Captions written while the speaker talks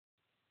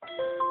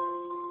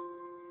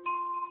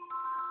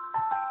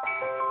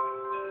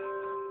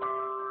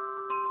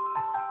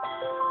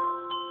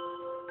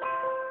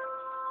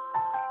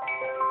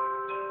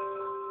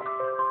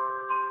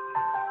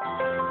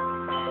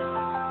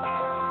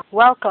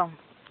Welcome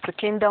to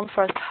Kingdom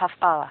First Half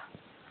Hour,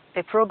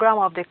 a program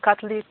of the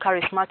Catholic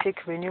Charismatic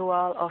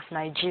Renewal of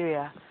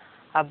Nigeria,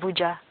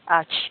 Abuja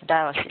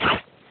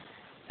Archdiocese.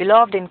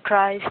 Beloved in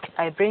Christ,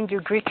 I bring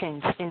you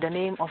greetings in the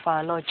name of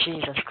our Lord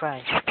Jesus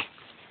Christ.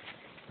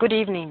 Good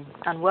evening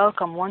and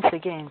welcome once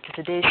again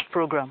to today's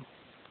program.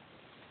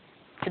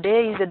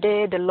 Today is the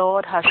day the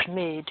Lord has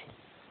made.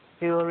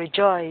 We will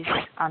rejoice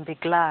and be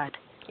glad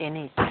in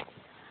it.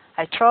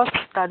 I trust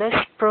that this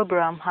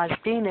program has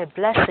been a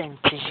blessing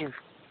to you.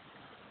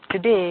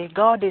 Today,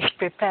 God is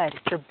prepared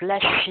to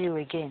bless you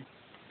again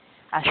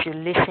as you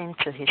listen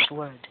to His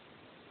word.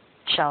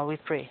 Shall we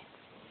pray?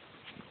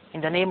 In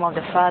the name of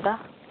the Father,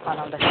 and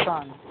of the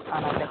Son,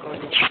 and of the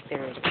Holy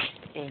Spirit.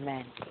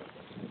 Amen.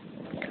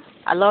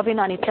 Our loving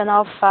and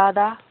eternal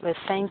Father, we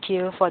thank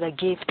you for the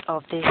gift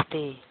of this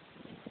day.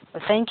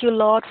 We thank you,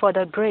 Lord, for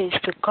the grace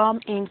to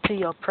come into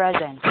your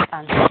presence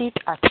and sit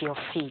at your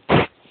feet.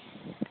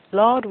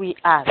 Lord, we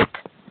ask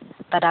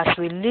that as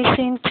we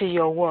listen to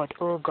your word,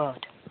 O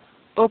God,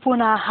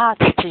 open our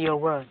hearts to your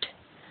word.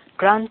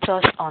 Grant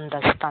us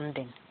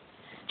understanding.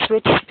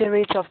 Sweet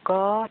Spirit of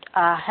God,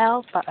 our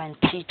helper and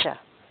teacher,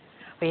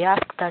 we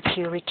ask that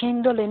you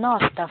rekindle in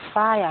us the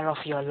fire of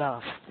your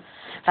love,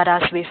 that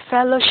as we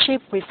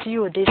fellowship with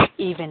you this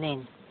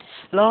evening,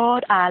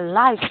 Lord, our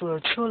lives will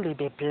truly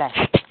be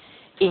blessed.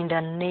 In the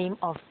name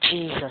of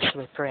Jesus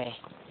we pray.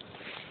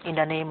 In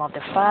the name of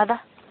the Father,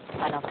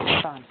 and of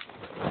the Son,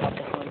 and of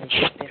the Holy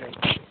Spirit.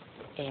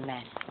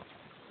 Amen.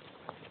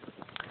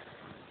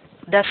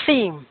 The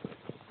theme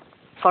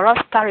for us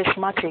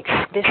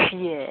charismatics this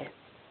year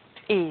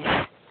is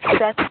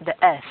Set the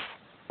Earth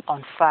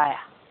on Fire.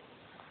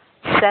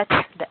 Set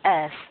the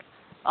Earth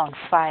on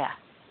Fire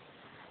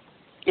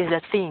is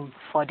the theme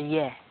for the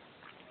year.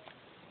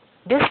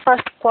 This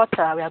first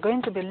quarter, we are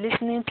going to be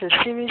listening to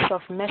a series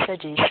of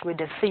messages with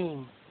the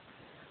theme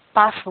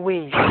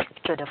Pathways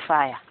to the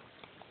Fire.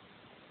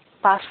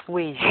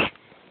 Pathways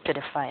to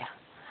the Fire.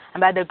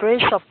 And by the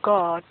grace of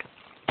God,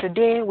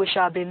 today we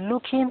shall be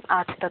looking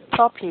at the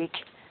topic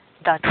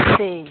that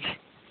says,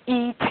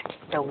 Eat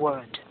the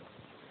Word.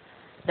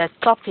 The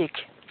topic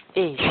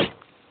is,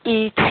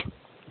 Eat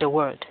the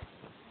Word.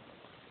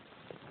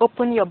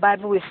 Open your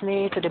Bible with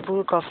me to the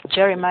book of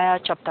Jeremiah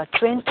chapter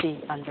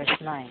 20 and verse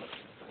 9.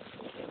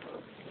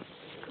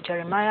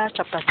 Jeremiah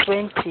chapter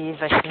 20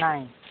 verse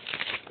 9.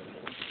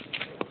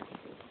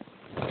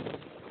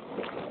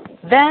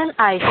 Then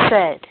I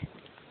said,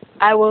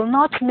 I will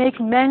not make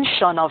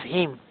mention of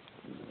him,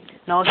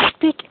 nor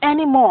speak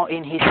any more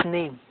in his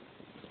name.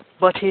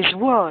 But his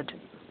word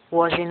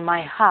was in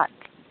my heart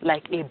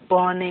like a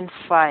burning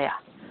fire,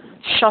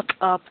 shut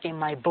up in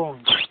my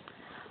bones.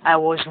 I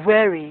was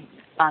weary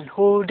and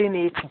holding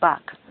it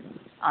back,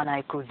 and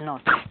I could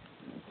not.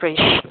 Praise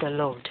the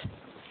Lord.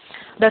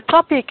 The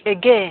topic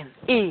again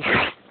is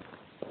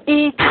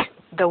Eat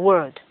the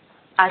Word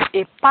as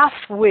a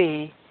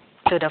pathway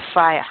to the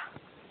fire.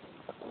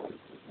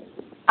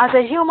 As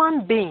a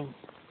human being,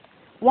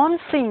 one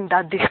thing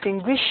that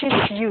distinguishes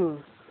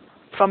you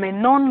from a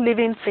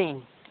non-living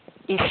thing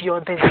is your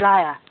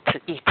desire to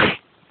eat.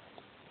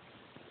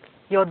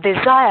 Your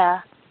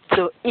desire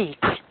to eat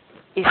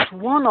is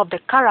one of the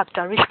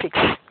characteristics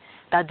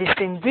that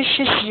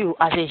distinguishes you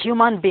as a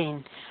human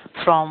being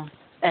from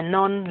a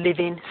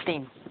non-living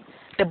thing.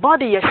 The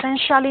body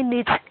essentially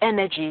needs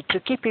energy to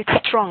keep it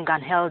strong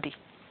and healthy.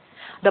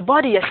 The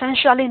body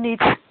essentially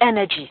needs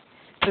energy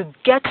to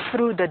get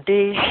through the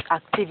day's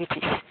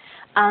activities,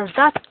 and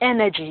that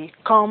energy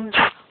comes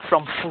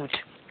from food.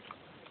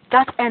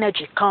 That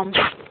energy comes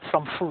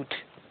from food.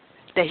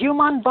 The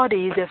human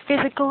body is a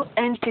physical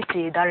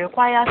entity that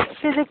requires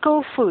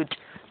physical food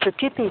to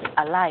keep it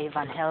alive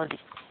and healthy.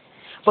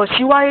 But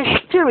you are a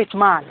spirit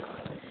man.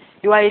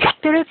 You are a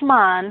spirit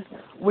man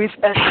with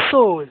a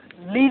soul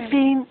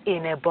living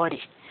in a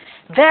body.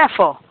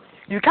 Therefore,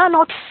 you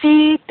cannot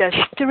feed the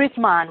spirit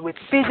man with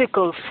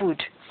physical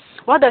food.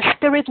 What the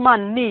spirit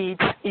man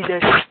needs is a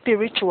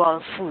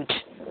spiritual food.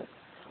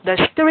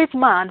 The spirit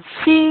man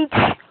feeds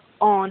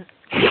on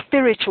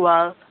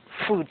spiritual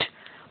food.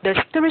 The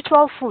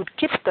spiritual food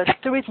keeps the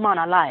spirit man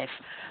alive,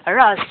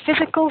 whereas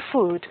physical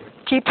food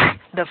keeps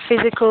the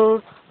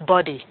physical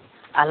body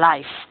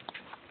alive.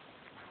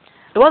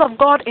 The word of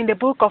God in the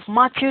book of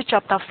Matthew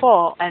chapter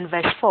 4 and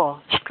verse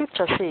 4,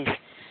 scripture says,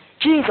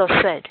 Jesus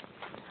said,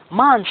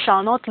 Man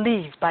shall not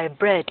live by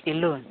bread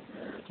alone,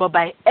 but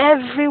by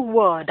every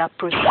word that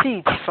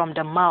proceeds from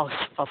the mouth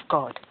of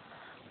God.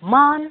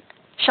 Man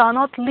shall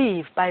not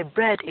live by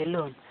bread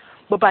alone,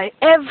 but by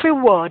every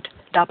word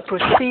that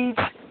proceeds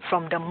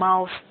from the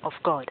mouth of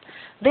God.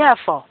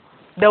 Therefore,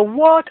 the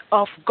word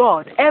of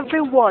God,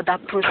 every word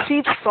that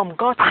proceeds from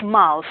God's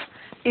mouth,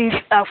 is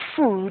a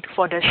food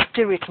for the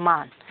spirit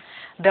man.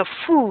 The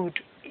food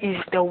is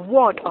the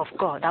word of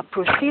God that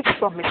proceeds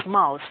from his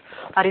mouth,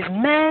 that is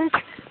meant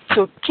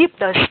to keep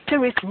the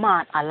spirit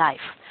man alive.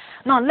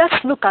 Now let's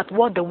look at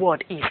what the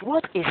word is.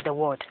 What is the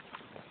word?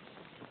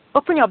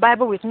 Open your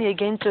Bible with me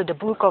again to the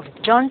book of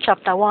John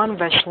chapter 1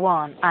 verse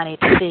 1, and it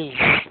says,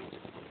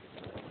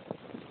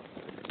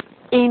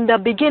 In the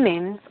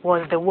beginning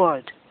was the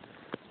Word,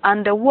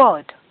 and the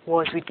Word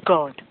was with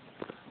God,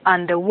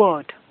 and the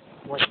Word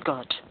was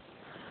God.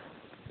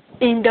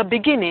 In the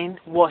beginning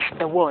was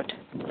the Word.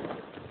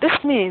 This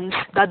means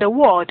that the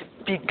Word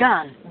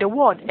began, the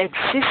Word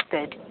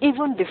existed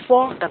even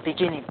before the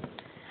beginning.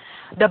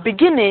 The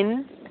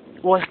beginning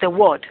was the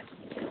Word.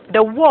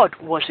 The Word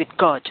was with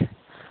God.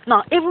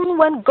 Now, even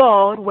when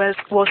God was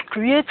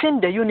creating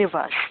the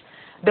universe,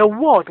 the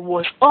Word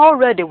was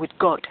already with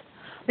God.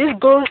 This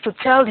goes to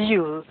tell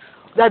you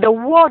that the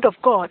Word of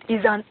God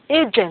is an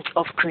agent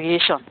of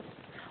creation.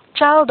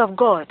 Child of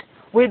God,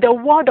 with the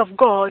Word of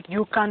God,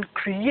 you can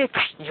create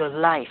your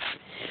life.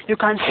 You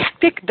can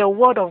speak the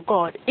Word of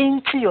God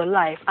into your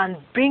life and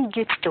bring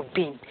it to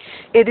being.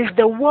 It is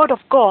the Word of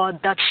God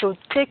that should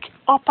take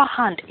upper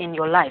hand in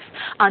your life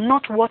and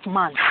not what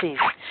man says.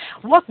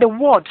 What the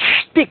Word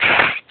speaks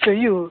to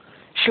you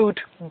should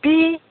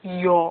be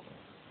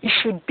it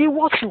should be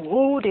what you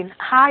hold in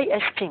high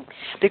esteem,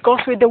 because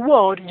with the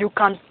Word you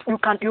can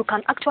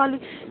actually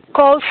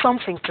call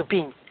something to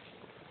being.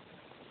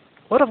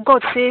 Word of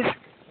God says,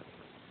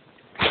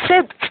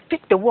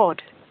 speak the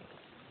Word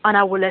and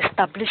I will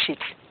establish it.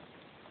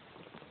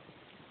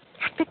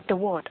 Speak the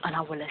Word and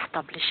I will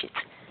establish it.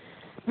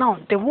 Now,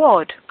 the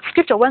Word,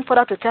 Scripture went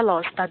further to tell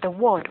us that the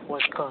Word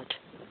was God.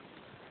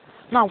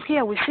 Now,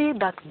 here we see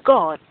that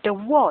God, the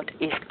Word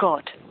is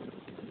God.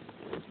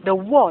 The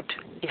Word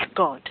is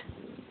God.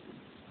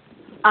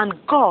 And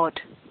God,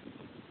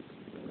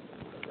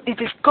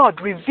 it is God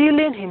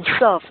revealing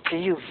Himself to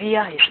you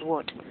via His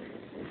Word.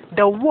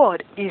 The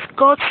Word is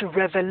God's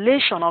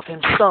revelation of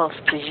Himself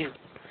to you.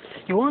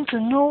 You want to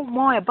know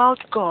more about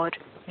God,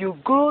 you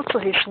go to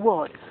His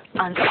Word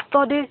and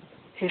study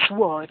His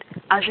Word.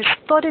 As you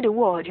study the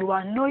Word, you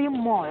are knowing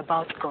more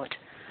about God.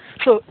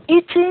 So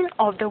eating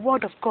of the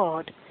Word of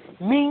God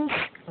means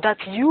that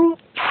you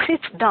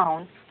sit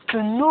down to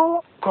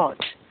know God,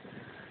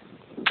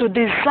 to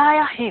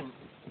desire Him,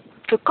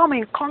 to come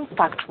in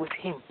contact with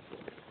Him,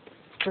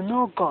 to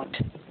know God.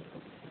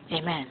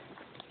 Amen.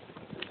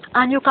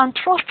 And you can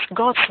trust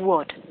God's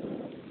Word.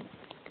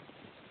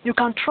 You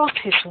can trust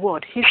His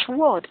Word. His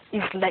Word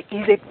is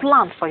a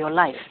plan for your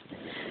life.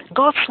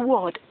 God's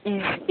Word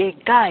is a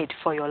guide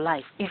for your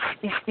life.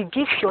 It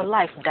gives your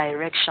life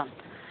direction.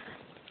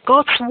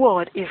 God's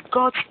Word is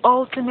God's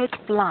ultimate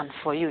plan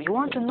for you. You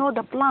want to know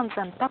the plans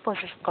and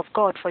purposes of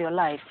God for your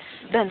life,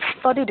 then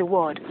study the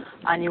Word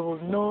and you will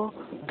know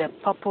the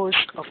purpose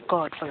of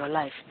God for your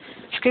life.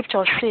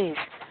 Scripture says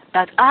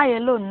that I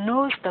alone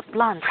knows the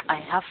plans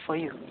I have for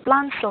you,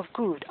 plans of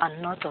good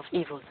and not of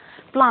evil,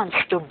 plans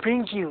to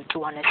bring you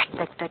to an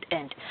expected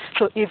end.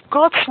 So if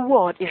God's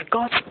Word is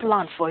God's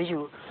plan for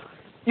you,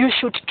 you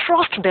should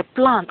trust the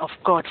plan of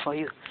God for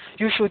you.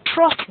 You should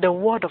trust the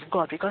Word of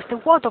God, because the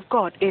Word of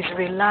God is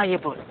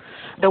reliable.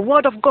 The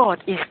Word of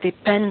God is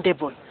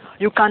dependable.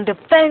 You can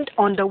depend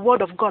on the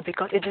Word of God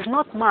because it is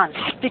not man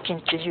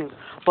speaking to you,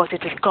 but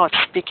it is God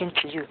speaking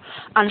to you.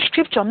 And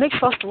Scripture makes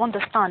us to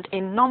understand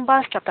in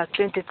Numbers chapter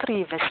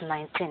 23 verse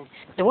 19.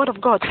 The Word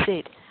of God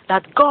said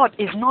that God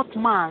is not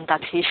man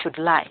that He should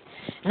lie,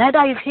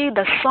 neither is He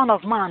the Son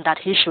of man that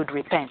He should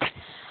repent.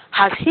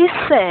 Has He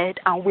said,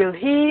 and will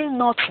He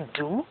not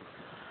do?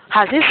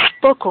 Has He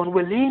spoken,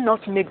 will He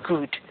not make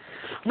good?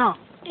 Now,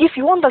 if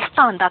you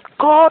understand that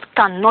God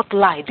cannot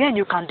lie, then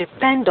you can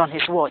depend on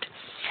His Word.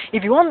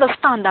 If you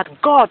understand that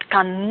God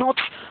cannot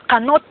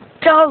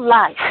tell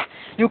lies,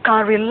 you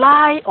can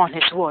rely on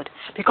His Word,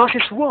 because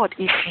His Word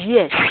is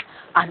yes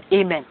and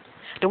amen.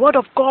 The Word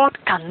of God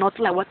cannot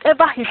lie.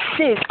 Whatever He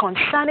says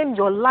concerning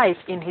your life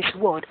in His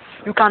Word,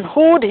 you can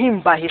hold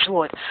Him by His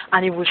Word,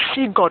 and you will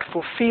see God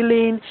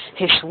fulfilling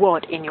His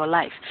Word in your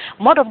life.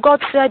 The Word of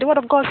God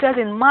says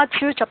in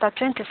Matthew chapter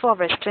 24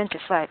 verse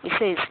 25, it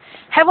says,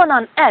 heaven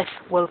and earth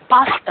will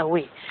pass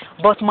away,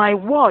 but my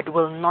Word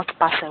will not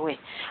pass away.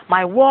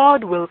 My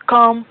Word will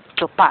come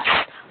to pass.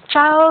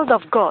 Child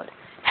of God,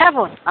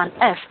 heaven and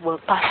earth will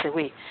pass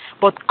away,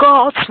 but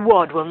God's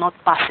Word will not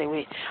pass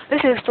away.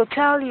 This is to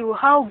tell you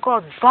how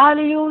God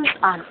values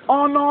and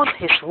honors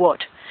His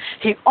Word.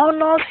 He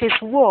honors His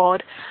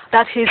Word,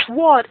 that His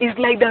Word is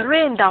like the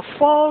rain that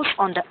falls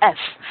on the earth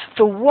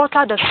to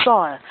water the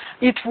soil.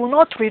 It will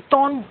not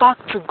return back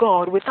to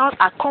God without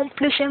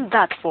accomplishing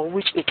that for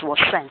which it was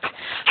sent.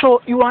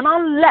 So you are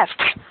now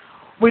left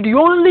with the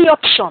only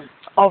option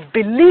of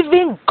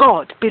believing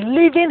God,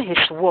 believing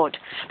His Word,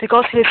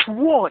 because His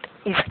Word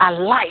is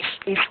alive,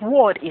 His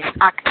Word is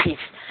active.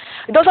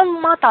 It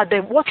doesn't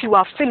matter what you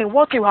are feeling,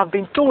 what you have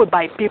been told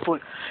by people.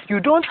 You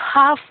don't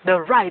have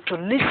the right to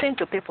listen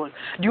to people.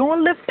 The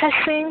only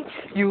person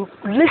you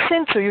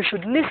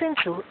should listen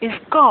to is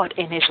God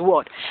in His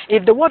Word.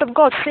 If the Word of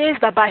God says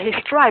that by His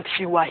stripes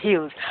you are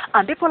healed,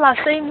 and people are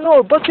saying,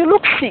 no, but you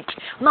look sick.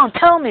 Now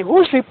tell me,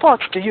 whose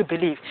report do you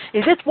believe?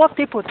 Is it what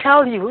people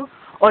tell you,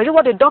 Or is it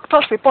what the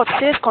doctor's report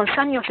says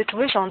concerning your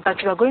situation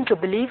that you are going to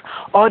believe?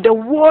 Or the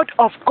word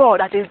of God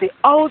that is the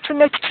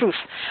ultimate truth?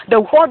 The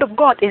word of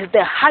God is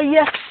the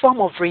highest form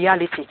of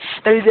reality.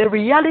 There is a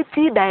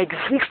reality that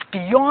exists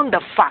beyond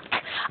the fact.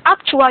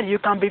 Actually, you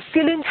can be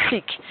feeling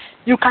sick.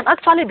 You can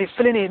actually be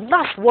feeling it.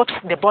 That's what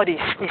the body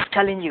is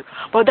telling you.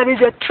 But there is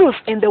a truth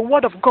in the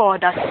word of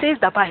God that says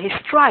that by his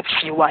stripes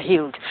you are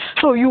healed.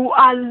 So you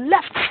are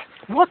left.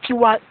 What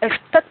you are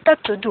expected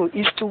to do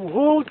is to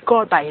hold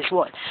God by his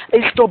word,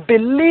 is to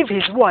believe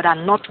his word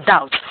and not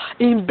doubt.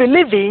 In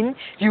believing,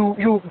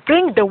 you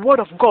bring the word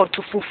of God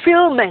to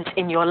fulfillment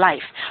in your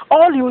life.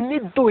 All you need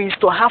to do is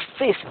to have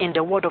faith in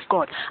the word of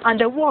God, and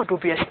the word will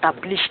be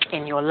established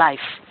in your life.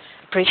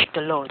 Praise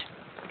the Lord.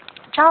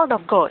 Child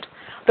of God,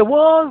 the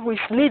world we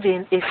live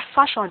in is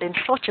fashioned in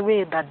such a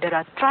way that there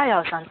are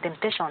trials and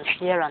temptations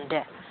here and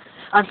there.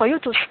 And for you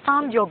to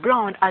stand your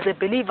ground as a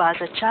believer, as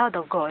a child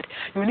of God,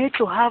 you need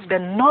to have the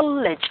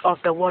knowledge of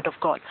the word of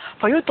God.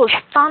 For you to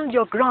stand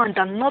your ground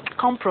and not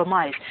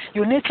compromise,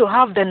 you need to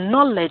have the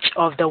knowledge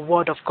of the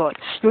word of God.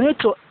 You need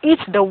to eat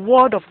the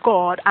word of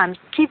God and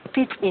keep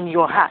it in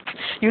your heart.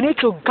 You need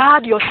to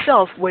guard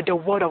yourself with the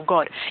word of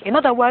God. In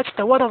other words,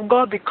 the word of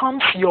God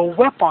becomes your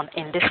weapon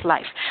in this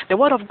life. The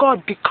word of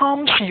God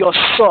becomes your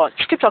sword.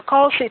 Scripture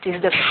calls it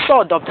is the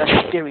sword of the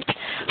Spirit.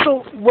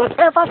 So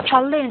whatever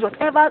challenge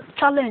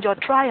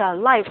or trial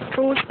life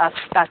throws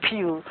at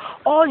you,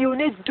 all you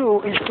need to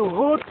do is to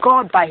hold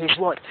God by his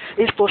word,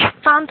 is to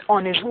stand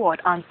on his word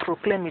and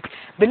proclaim it.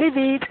 Believe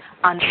it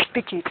and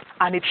speak it,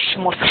 and it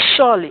must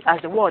surely,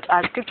 as the word,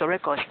 as scripture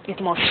records, it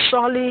must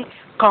surely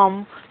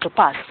come to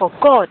pass. For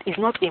God is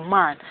not a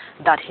man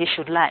that he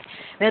should lie,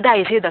 neither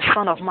is he the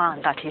son of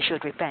man that he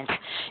should repent.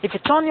 If you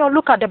turn your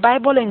look at the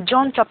Bible in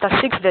John chapter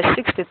 6 verse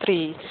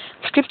 63,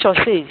 scripture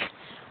says,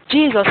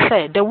 Jesus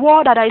said, the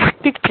word that I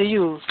speak to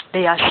you,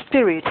 they are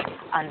spirit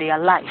and they are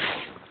life.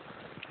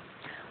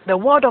 The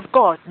word of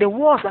God, the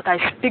words that I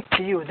speak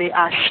to you, they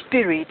are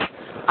spirit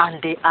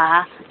and they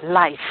are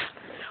life.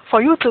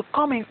 For you to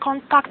come in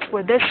contact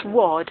with this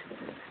word,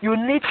 you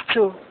need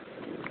to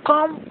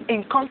come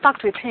in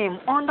contact with him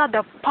under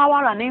the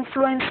power and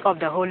influence of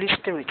the Holy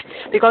Spirit.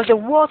 Because the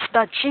words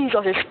that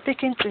Jesus is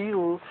speaking to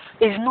you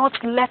is not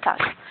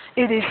letters.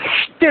 It is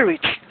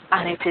spirit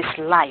and it is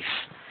life.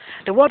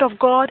 The word of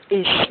God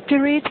is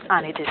spirit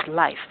and it is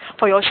life.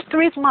 For your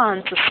spirit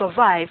man to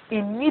survive,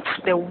 it needs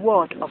the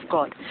word of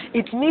God.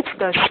 It needs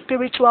the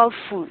spiritual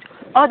food.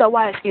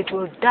 Otherwise, it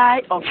will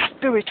die of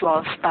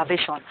spiritual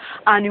starvation.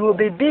 And you will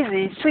be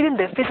busy feeding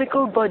the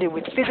physical body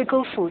with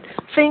physical food,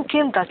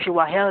 thinking that you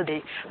are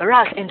healthy.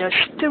 Whereas in the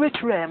spirit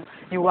realm,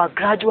 you are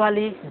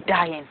gradually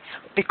dying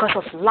because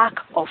of lack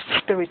of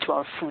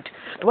spiritual food.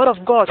 The word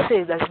of God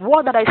says that the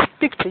word that I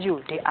speak to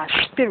you, they are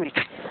spirit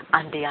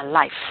and they are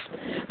life.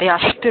 They are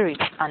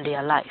spirit and they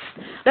are life.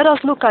 Let us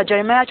look at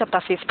Jeremiah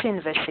chapter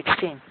 15 verse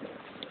 16.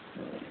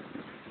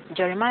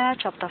 Jeremiah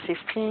chapter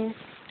 15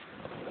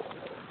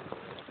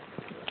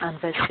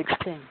 and verse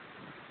 16.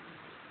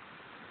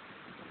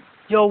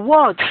 Your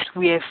words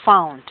were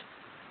found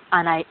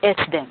and I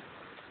ate them.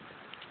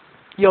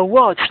 Your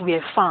words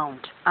were found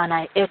and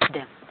I ate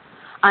them.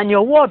 And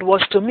your word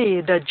was to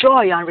me the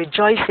joy and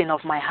rejoicing of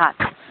my heart.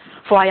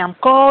 For I am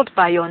called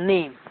by your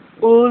name,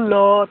 O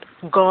Lord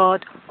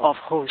God of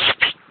hosts.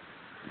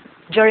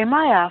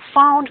 Jeremiah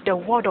found the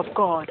word of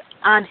God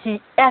and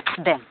he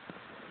ate them.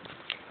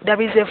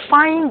 There is a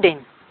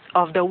finding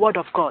of the word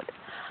of God.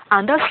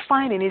 And that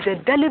finding is a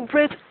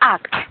deliberate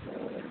act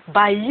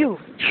by you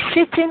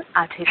sitting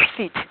at his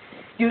feet.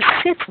 You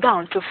sit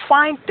down to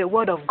find the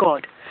word of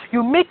God.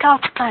 You make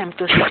out time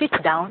to sit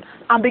down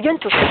and begin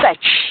to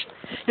search.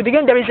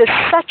 There is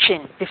a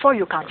searching before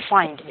you can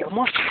find. You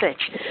must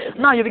search.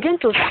 Now you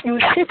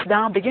sit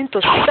down, begin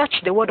to search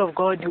the word of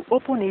God, you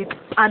open it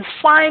and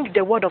find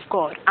the word of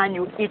God and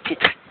you eat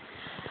it.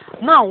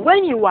 Now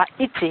when you are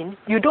eating,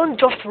 you don't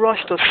just rush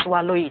to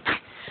swallow it.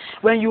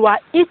 When you are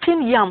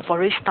eating yam,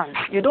 for instance,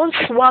 you don't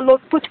swallow,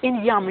 put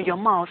in yam in your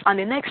mouth and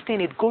the next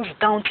thing it goes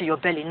down to your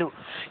belly. No.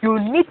 You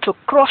need to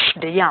crush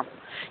the yam.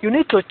 You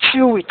need to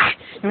chew it.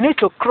 You need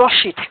to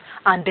crush it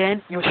and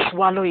then you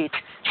swallow it.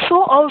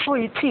 So also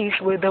it is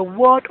with the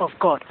word of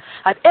God.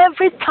 At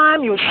every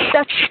time you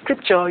search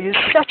scripture, you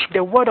search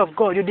the word of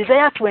God, you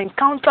desire to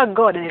encounter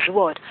God in his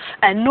word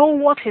and know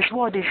what his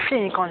word is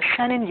saying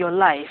concerning your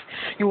life.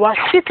 You are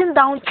sitting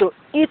down to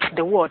eat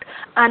the word,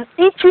 and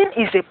eating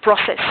is a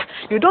process.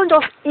 You don't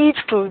just eat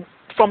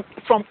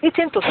from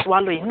eating to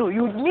swallowing. No,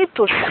 you need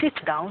to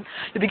sit down.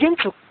 You begin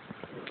to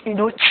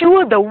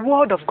chew the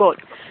word of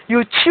God.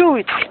 You chew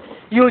it,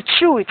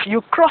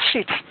 you crush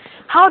it.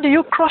 How do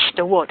you crush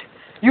the word?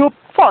 You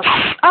pause.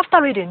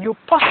 After reading, you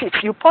pause it.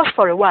 You pause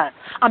for a while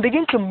and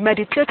begin to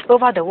meditate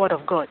over the word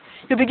of God.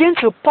 You begin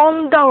to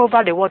ponder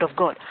over the word of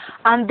God.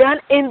 And then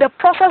in the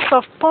process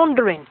of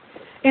pondering,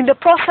 in the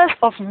process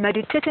of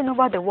meditating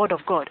over the word of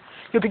God,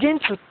 you begin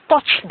to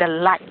touch the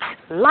light.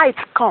 Light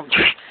comes.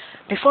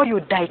 before you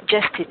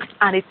digest it,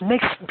 and it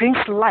brings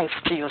life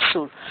to your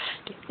soul.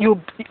 The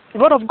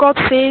Word of God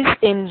says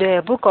in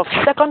the book of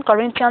 2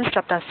 Corinthians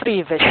chapter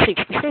 3 verse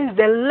 6, it says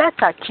the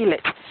letter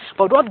killeth,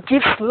 but what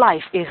gives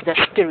life is the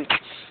spirit.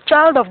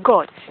 Child of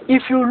God,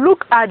 if you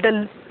look at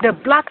the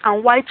black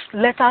and white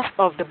letters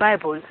of the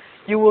Bible,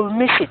 you will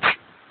miss it.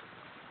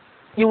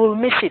 You will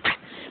miss it.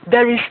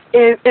 There is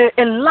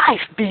a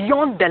life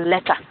beyond the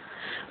letter.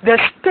 The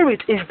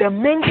spirit is the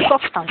main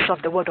substance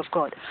of the Word of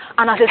God.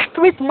 And as a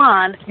spirit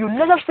man, you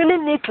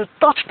necessarily need to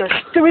touch the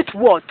spirit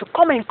word, to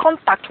come in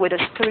contact with the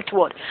spirit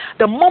word.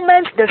 The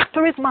moment the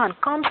spirit man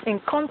comes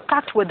in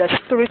contact with the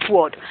spirit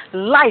word,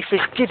 life is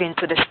given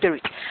to the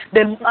spirit.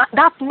 Then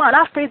that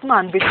spirit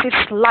man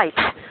receives light.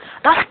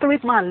 That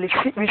spirit man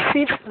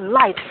receives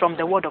light from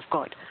the Word of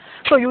God.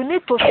 So you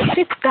need to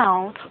sit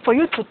down for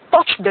you to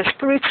touch the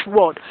spirit's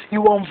word.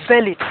 You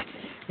unveil it.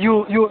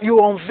 You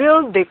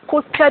unveil the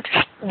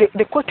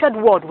quoted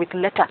word with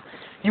letter.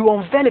 You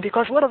unveil it,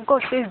 because Word of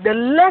God says the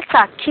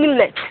letter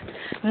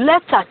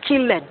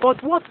killeth,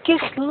 but what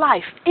gives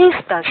life is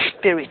the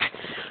spirit.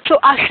 So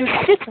as you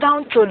sit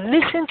down to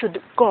listen to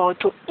God,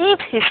 to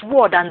eat His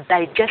word and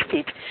digest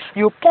it,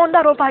 you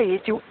ponder over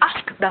it, you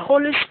ask the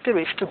Holy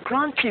Spirit to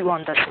grant you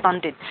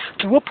understanding,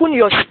 to open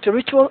your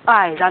spiritual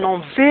eyes and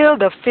unveil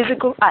the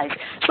physical eyes.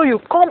 So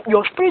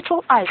your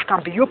spiritual eyes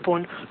can be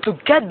opened to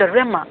get the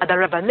rhema, the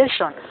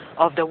revelation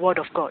of the Word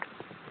of God.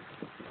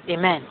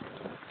 Amen.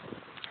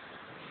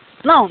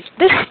 Now,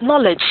 this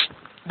knowledge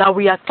that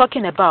we are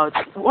talking about,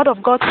 Word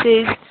of God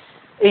says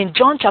in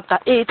John chapter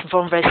 8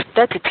 from verse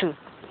 32,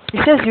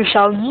 it says, you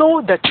shall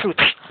know the truth,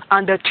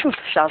 and the truth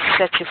shall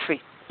set you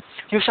free.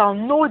 You shall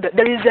know that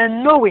there is a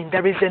knowing,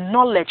 there is a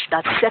knowledge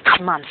that sets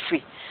man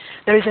free.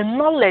 There is a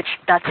knowledge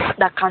that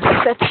can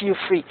set you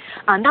free,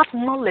 and that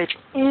knowledge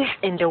is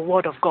in the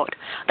Word of God.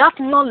 That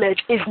knowledge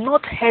is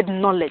not head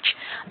knowledge.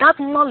 That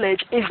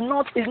knowledge is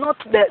not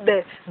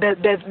the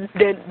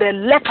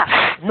letters.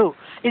 No,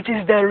 it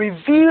is the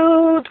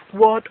revealed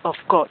Word of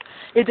God.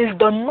 It is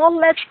the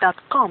knowledge that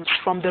comes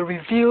from the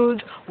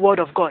revealed Word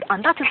of God,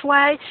 and that is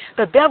why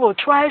the devil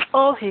tries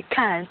all he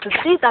can to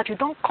see that you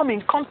don't come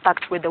in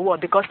contact with the Word,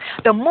 because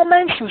the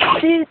moment you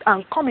see it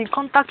and come in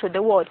contact with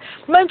the Word,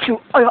 the moment your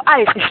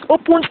eyes is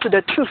opened to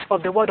the truth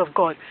of the Word of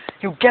God,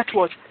 you get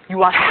what?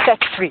 You are set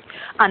free.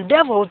 And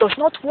devil does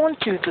not want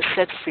you to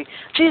set free.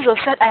 Jesus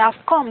said, I have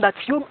come that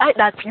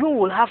you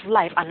will have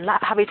life and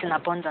have it in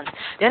abundance.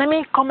 The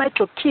enemy cometh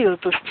to kill,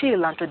 to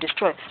steal, and to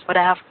destroy, but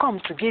I have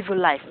come to give you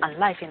life and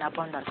life in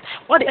abundance.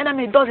 What the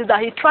enemy does is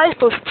that he tries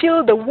to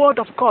steal the Word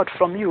of God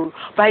from you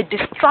by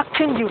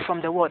distracting you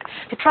from the Word.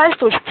 He tries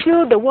to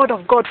steal the Word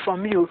of God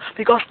from you,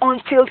 because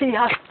until he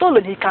has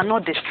stolen, he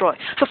cannot destroy.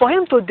 So for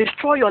him to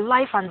destroy your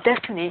life and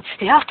destiny,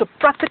 he has to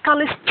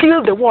practically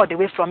steal the Word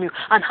away from you.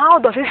 And how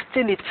does he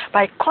steal it?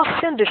 By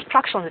causing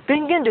distractions,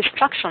 bringing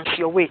distractions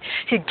your way.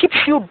 He keeps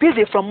you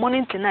busy from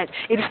morning to night.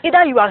 It is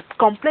either you are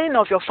complaining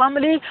of your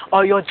family,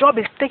 or your job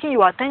is taking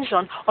your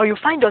attention, or you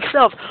find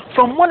yourself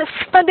from morning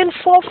spending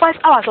 4 or 5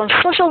 hours on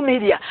social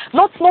media,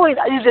 not knowing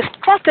that it is a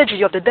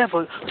strategy of the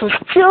devil to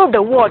steal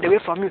the Word away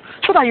from you,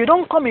 so that you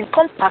don't come in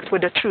contact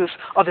with the truth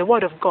of the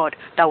Word of God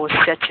that will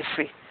set you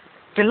free.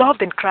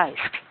 Beloved in Christ,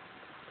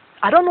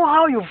 I don't know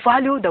how you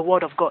value the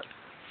Word of God.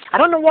 I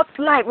don't know what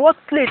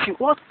place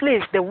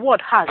the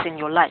Word has in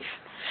your life.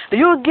 Do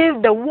you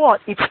give the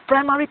Word its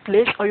primary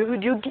place, or you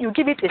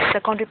give it a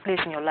secondary place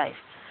in your life?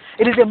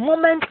 It is a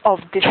moment of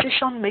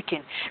decision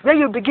making, where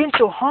you begin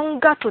to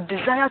hunger, to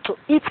desire to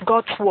eat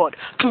God's Word,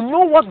 to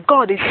know what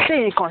God is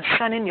saying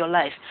concerning your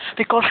life,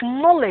 because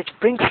knowledge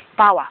brings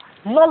power.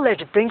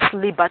 Knowledge brings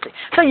liberty.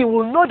 So you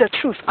will know the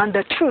truth, and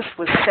the truth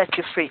will set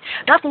you free.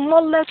 That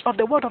knowledge of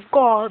the Word of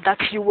God that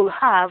you will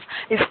have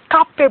is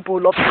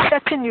capable of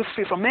setting you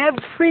free from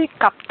every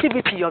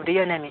captivity of the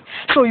enemy.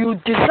 So you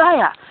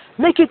desire,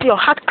 make it your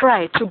heart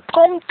cry to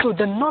come to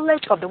the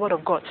knowledge of the Word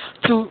of God,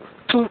 to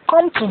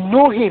come to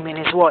know Him in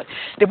His Word.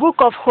 The book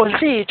of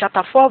Hosea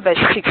chapter 4 verse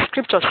 6,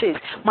 scripture says,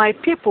 my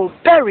people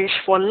perish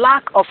for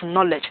lack of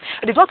knowledge.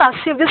 It is not as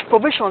if these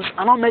provisions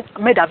are not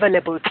made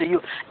available to you.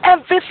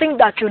 Everything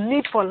that you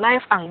need for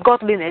life and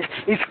godliness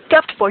is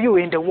kept for you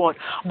in the Word.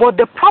 But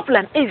the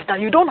problem is that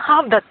you don't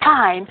have the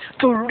time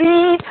to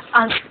read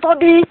and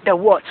study the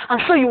Word.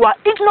 And so you are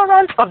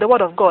ignorant of the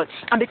Word of God.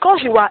 And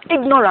because you are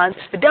ignorant,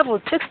 the devil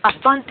takes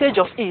advantage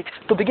of it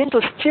to begin to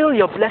steal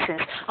your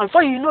blessings. And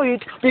before you know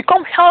it, you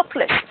become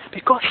helpless,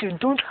 because you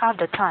don't have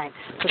the time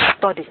to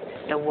study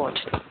the Word.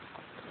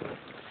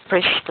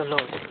 Praise the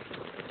Lord.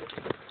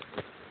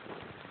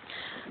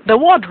 The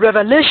word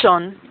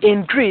revelation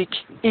in Greek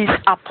is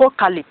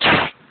apocalypse.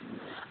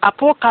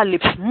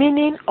 Apocalypse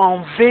meaning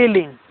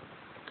unveiling.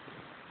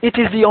 It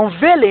is the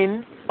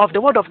unveiling of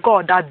the Word of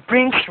God that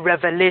brings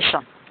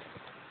revelation.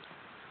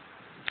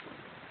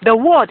 The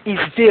Word is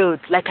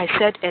veiled, like I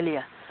said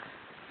earlier.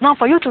 Now,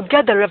 for you to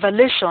get the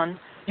revelation,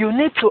 you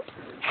need to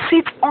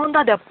sit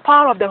under the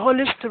power of the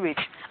Holy Spirit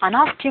and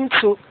ask Him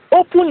to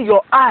open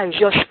your eyes,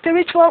 your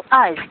spiritual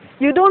eyes.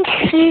 You don't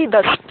see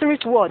the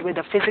spirit world with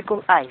the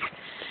physical eyes.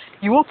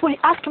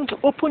 ask him to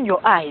open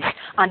your eyes,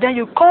 and then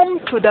you come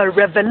to the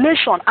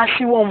revelation. As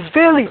you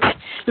unveil it,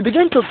 you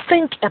begin to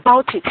think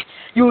about it.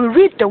 You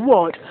read the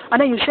word, and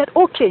then you said,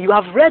 okay, you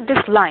have read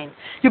this line.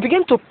 You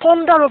begin to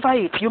ponder over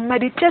it. You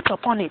meditate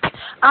upon it.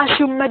 As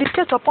you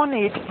meditate upon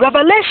it,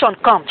 revelation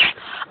comes.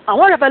 And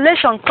when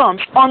revelation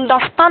comes,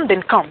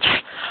 understanding comes.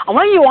 And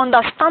when you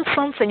understand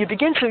something,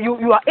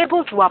 you are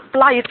able to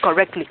apply it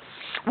correctly.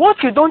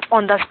 What you don't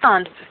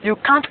understand, you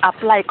can't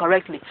apply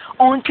correctly.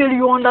 Until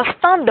you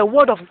understand the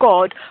word of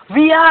God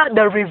via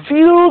the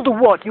revealed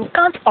word, you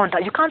can't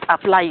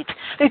apply it.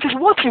 It is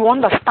what you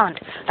understand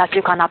that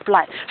you can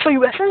apply. So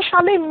you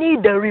essentially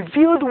need the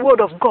revealed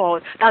word of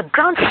God that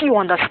grants you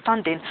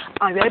understanding,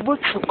 and you're able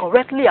to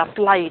correctly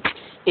apply it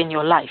in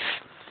your life.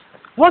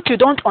 What you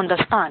don't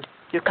understand,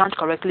 you can't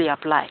correctly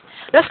apply.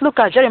 Let's look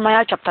at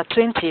Jeremiah chapter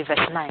 20,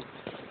 verse 9.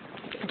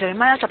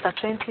 Jeremiah chapter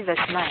 20, verse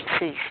 9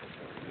 says,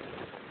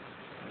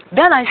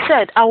 "Then I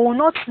said, I will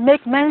not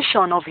make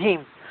mention of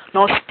him,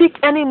 nor speak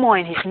any more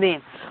in his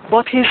name.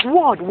 But his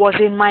word was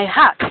in my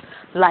heart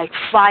like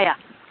fire."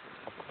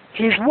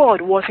 His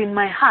word was in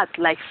my heart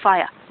like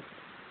fire.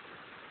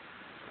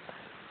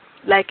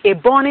 Like a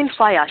burning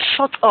fire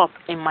shut up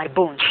in my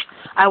bones.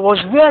 I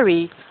was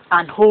weary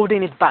and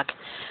holding it back.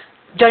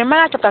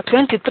 Jeremiah chapter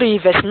 23,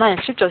 verse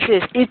 9, scripture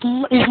says, "It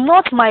is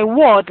not my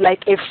word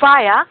like a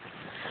fire."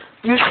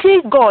 You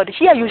see God,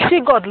 here you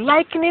see God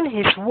likening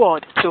his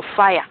word to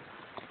fire.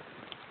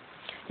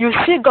 You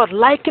see God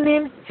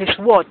likening his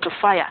word to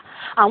fire.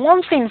 And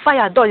one thing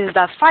fire does is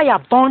that fire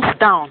burns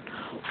down.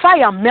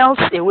 Fire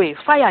melts away.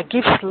 Fire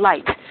gives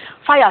light.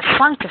 Fire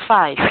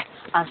sanctifies.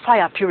 And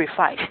fire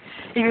purifies.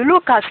 If you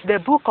look at the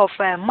book of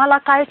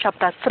Malachi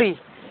chapter 3,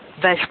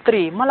 verse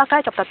 3.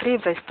 Malachi chapter 3,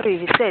 verse 3,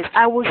 he says,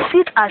 "I will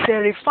sit as a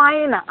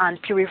refiner and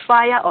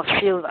purifier of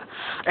silver."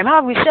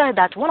 Remember we said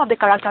that one of the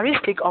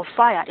characteristics of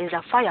fire is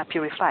that fire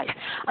purifies.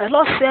 And the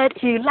Lord said,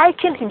 he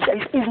likened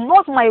himself, "Is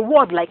not my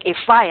word like a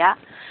fire?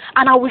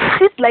 And I will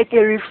sit like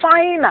a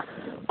refiner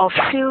of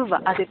silver,"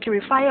 as a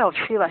purifier of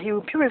silver. He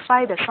will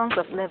purify the sons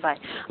of Levi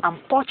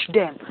and purge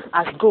them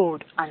as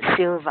gold and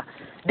silver.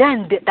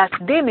 Then that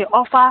they may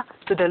offer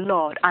to the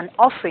Lord an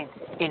offering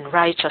in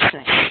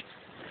righteousness.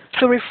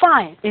 To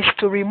refine is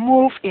to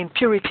remove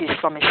impurities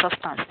from a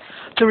substance.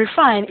 To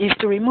refine is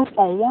to remove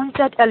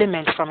unwanted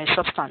elements from a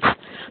substance.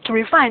 To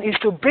refine is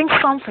to bring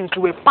something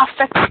to a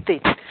perfect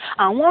state.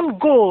 And one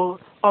goal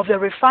of the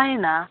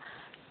refiner's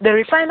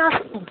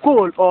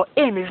goal or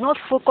aim is not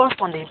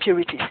focused on the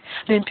impurities.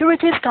 The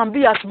impurities can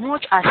be as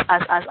much as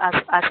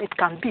it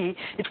can be.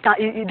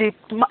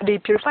 The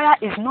purifier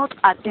his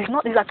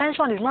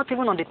attention is not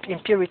even on the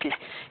impurities.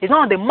 It's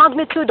not on the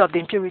magnitude of the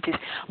impurities.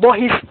 But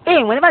his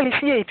aim, whenever you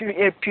see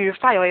a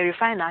purifier or a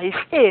refiner, his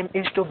aim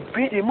is to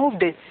remove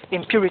the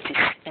impurities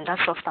in that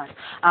substance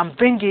and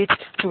bring it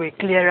to a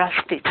clearer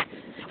state.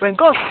 When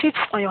God sits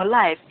on your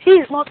life, he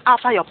is not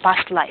after your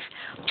past life.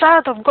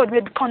 Child of God,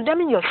 you're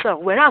condemning yourself,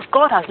 whereas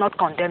God has not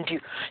condemned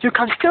you. You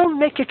can still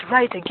make it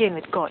right again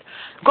with God.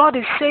 God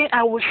is saying,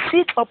 I will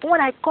sit up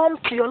when I come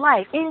to your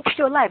life, into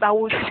your life. I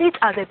will sit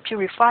as a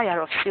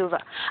purifier of silver.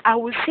 I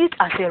will sit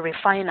as a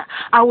refiner.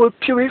 I will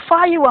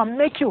purify you and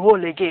make you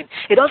whole again.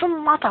 It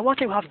doesn't matter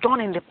what you have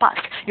done in the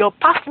past. Your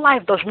past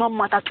life does not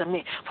matter to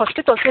me. For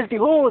Scripture says,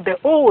 behold, the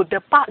old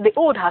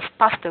has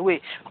passed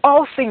away.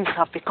 All things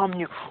have become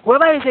new.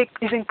 Whoever is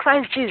in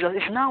Christ Jesus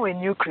is now a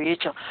new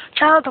creature.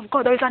 Child of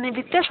God, there is an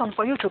invitation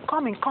for you to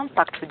come in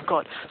contact with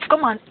God. To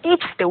come and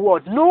eat the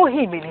word. Know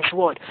him in his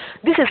word.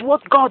 This is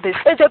what God is.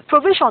 There is a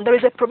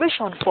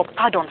provision for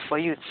pardon for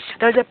you.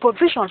 There is a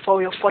provision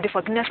for the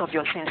forgiveness of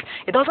your sins.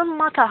 It doesn't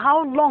matter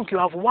how long you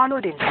have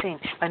wallowed in sin.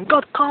 When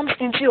God comes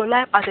into your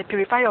life as a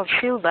purifier of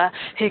silver,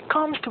 he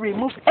comes to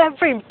remove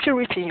every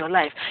impurity in your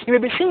life. You may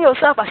be seeing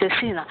yourself as a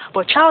sinner,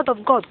 but child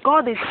of God,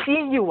 God is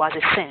seeing you as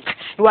a saint.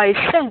 You are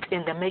a saint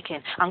in the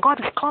making, and God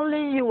is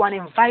calling you and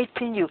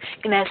inviting you.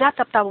 In Isaiah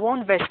chapter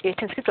 1 verse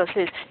 18, Scripture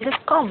says, it says,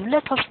 "Come,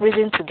 let us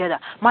reason together.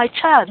 My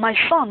child, my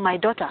son, my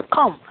daughter,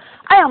 come.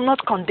 I am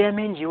not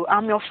condemning you.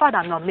 I'm your father,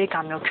 I'm your maker,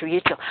 I'm your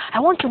creator. I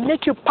want to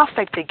make you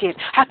perfect again.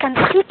 I can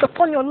sit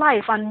upon your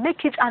life and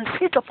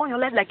sit upon your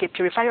life like a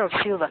purifier of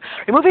silver,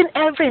 removing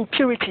every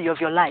impurity of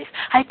your life.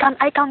 I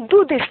can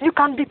do this. You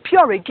can be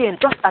pure again,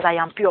 just as I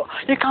am pure.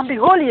 You can be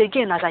holy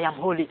again, as I am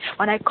holy.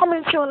 When I come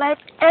into your life,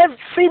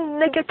 every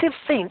negative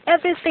thing,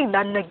 everything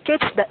that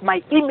negates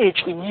my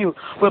image in you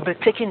will be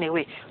taken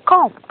away.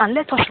 Come and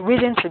let us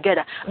reason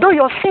together. Though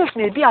your sins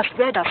may be as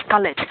red as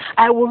scarlet,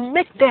 I will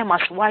make them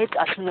as white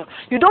as snow."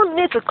 You don't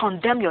need to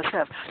condemn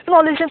yourself. Do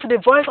not listen to the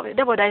voice of the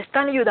devil that is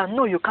telling you that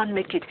no, you can't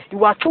make it.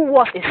 You are too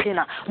worse a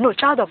sinner. No,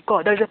 child of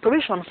God, there is a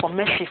provision for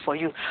mercy for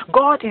you.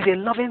 God is a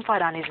loving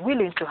Father and is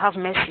willing to have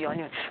mercy on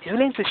you. He's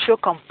willing to show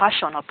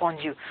compassion upon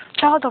you.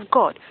 Child of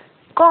God,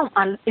 come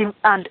and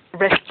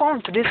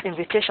respond to this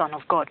invitation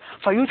of God,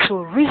 for you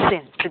to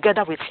reason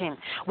together with him.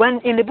 When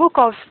in the book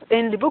of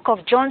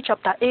John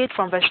chapter 8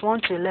 from verse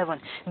 1 to 11,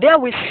 there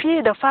we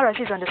see the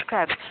Pharisees and the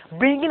scribes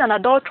bringing an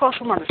adulterous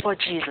woman before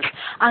Jesus.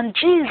 And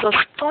Jesus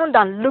turned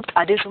and looked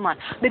at this woman.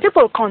 The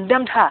people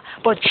condemned her,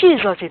 but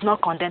Jesus did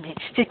not condemn him.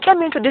 He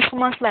came into this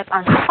woman's life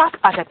and sat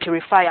as a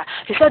purifier.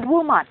 He said,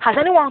 "Woman, has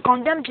anyone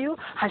condemned you?"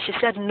 And she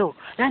said, "No."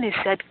 Then he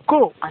said,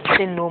 "Go and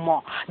sin no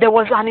more." There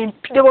was an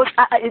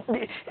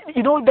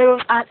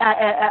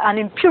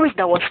impurity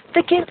that was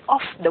taken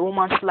off the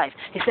woman's life.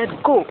 He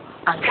said, "Go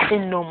and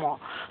sin no more."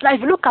 Now,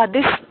 if you look at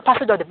this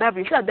passage of the Bible,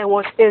 you see that there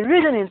was a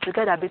reasoning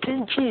together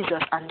between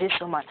Jesus and this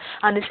woman.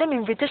 And the same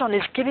invitation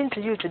is given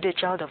to you today,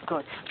 child of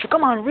God, to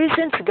come and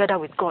reason together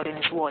with God in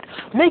his word.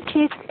 Make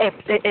it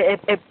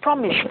a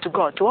promise to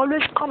God to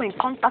always come in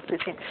contact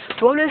with him,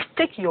 to always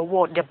take your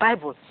word, the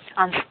Bible,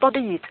 and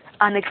study it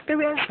and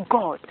experience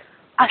God.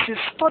 As you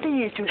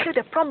study it, you see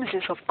the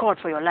promises of God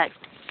for your life.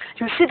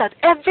 You see that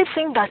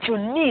everything that you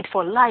need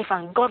for life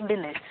and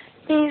godliness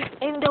is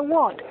in the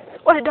word.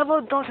 What the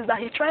devil does is that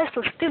he tries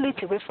to steal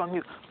it away from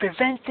you,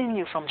 preventing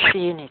you from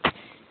seeing it.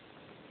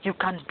 You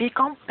can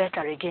become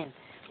better again.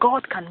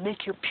 God can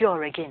make you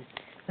pure again.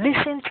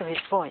 Listen to his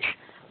voice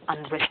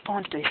and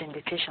respond to his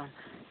invitation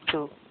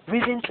to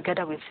reason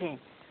together with him,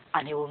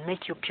 and he will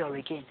make you pure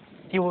again.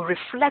 You will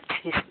reflect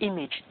his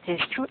image, his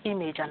true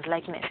image and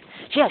likeness.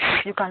 Yes,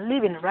 you can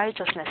live in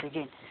righteousness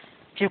again.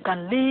 You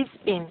can live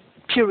in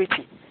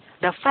purity.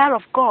 The fire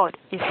of God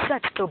is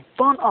set to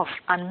burn off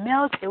and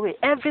melt away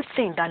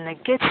everything that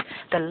negates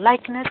the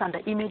likeness and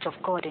the image of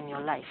God in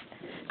your life.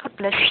 God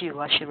bless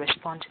you as you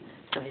respond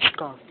to his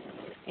call.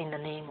 In the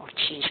name of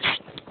Jesus.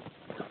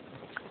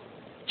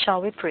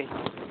 Shall we pray?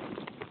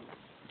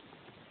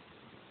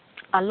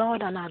 Our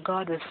Lord and our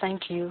God, we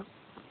thank you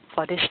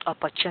for this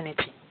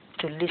opportunity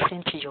to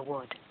listen to your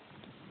word.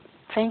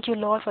 Thank you,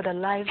 Lord, for the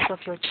lives of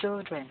your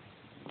children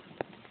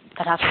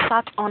that have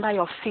sat under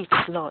your feet,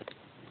 Lord,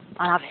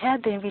 and have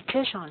heard the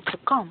invitation to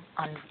come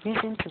and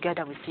reason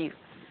together with you.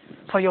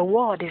 For your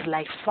word is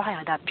like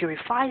fire that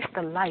purifies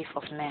the life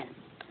of men.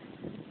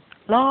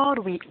 Lord,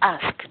 we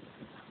ask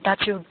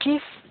that you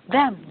give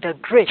them the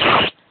grace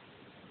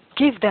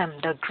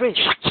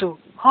to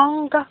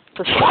hunger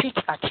to sit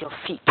at your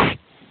feet.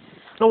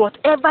 Lord,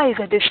 whatever is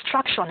a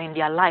distraction in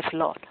their life,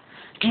 Lord,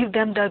 give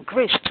them the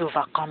grace to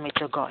overcome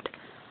it, O God.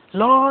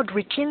 Lord,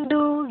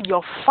 rekindle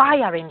your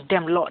fire in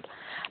them, Lord.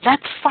 That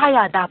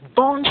fire that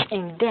burns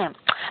in them,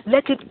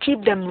 let it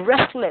keep them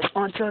restless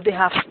until they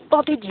have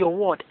studied your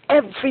word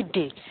every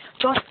day,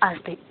 just as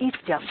they eat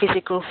their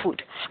physical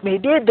food. May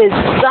they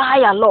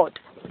desire, Lord,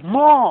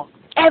 more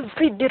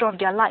every day of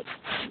their life.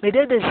 May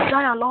they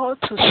desire,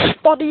 Lord, to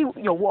study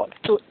your word,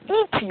 to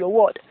eat your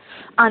word,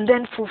 and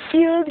then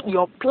fulfill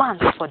your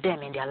plans for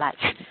them in their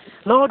lives.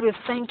 Lord, we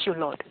thank you,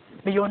 Lord.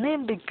 May your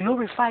name be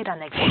glorified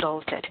and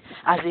exalted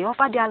as they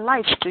offer their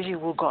lives to you,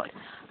 O God,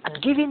 and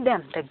giving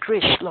them the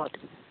grace, Lord,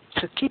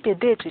 to keep a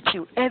date with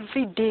you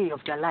every day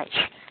of their lives,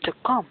 to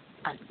come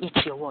and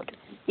eat your word.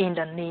 In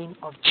the name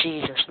of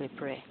Jesus we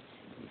pray.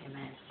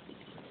 Amen.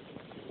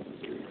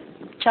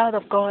 Child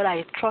of God,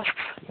 I trust,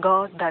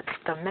 God, that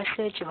the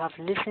message you have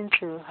listened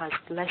to has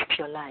blessed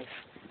your life.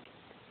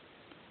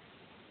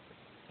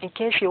 In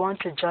case you want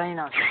to join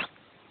us,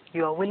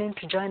 you are willing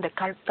to join the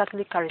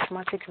Catholic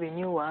Charismatic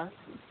Renewal,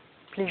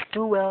 please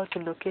do well to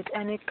locate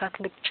any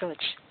Catholic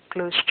church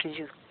close to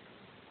you.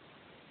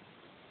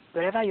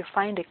 Wherever you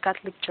find a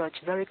Catholic church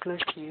very close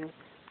to you,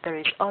 there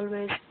is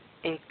always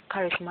a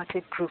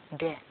charismatic group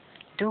there.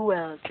 Do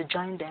well to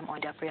join them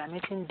on their prayer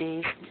meeting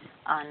days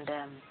and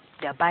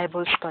their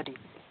Bible study,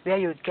 where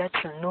you get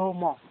to know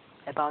more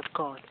about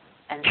God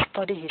and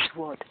study his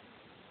word.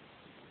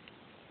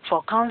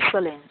 For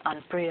counseling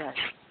and prayers,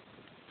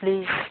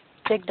 please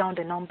take down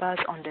the numbers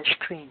on the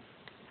screen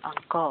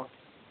and call.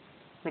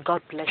 May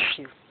God bless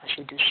you as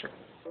you do so.